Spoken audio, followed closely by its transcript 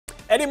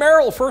Eddie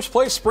Merrill, first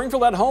place,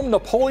 Springfield at home.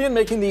 Napoleon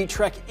making the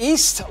trek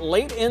east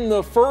late in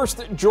the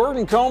first.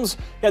 Jordan Combs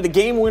had the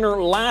game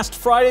winner last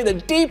Friday. The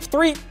deep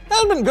three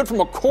hasn't been good from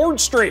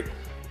McCord Street.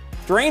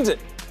 Drains it.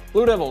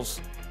 Blue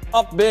Devils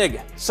up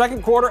big.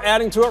 Second quarter,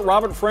 adding to it,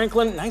 Robert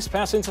Franklin. Nice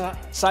pass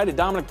inside to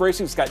Dominic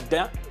Bracey. He's got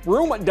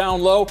room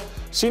down low.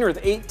 Senior with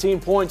 18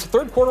 points.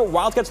 Third quarter,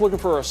 Wildcats looking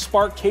for a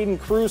spark. Caden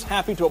Cruz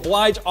happy to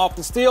oblige off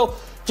the steal.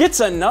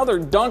 Gets another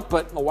dunk,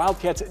 but the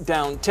Wildcats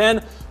down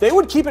 10. They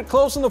would keep it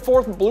close in the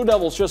fourth, but Blue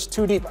Devils just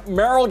too deep.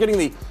 Merrill getting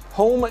the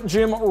home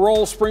gym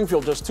roll.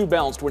 Springfield just too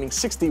balanced, winning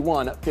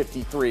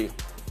 61-53.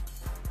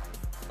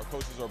 Our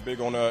coaches are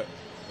big on that.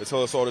 They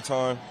tell us all the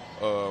time,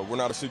 we're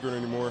not a secret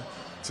anymore.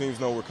 Teams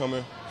know we're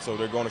coming, so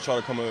they're going to try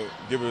to come and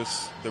give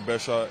us their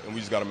best shot, and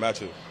we just got to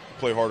match it,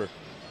 play harder.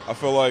 I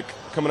feel like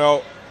coming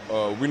out,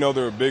 we know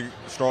they're a big,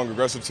 strong,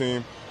 aggressive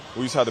team.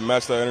 We just had to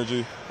match that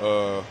energy.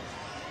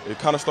 It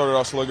kind of started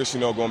out sluggish,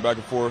 going back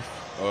and forth,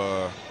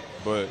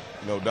 but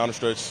down the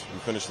stretch, we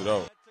finished it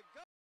out.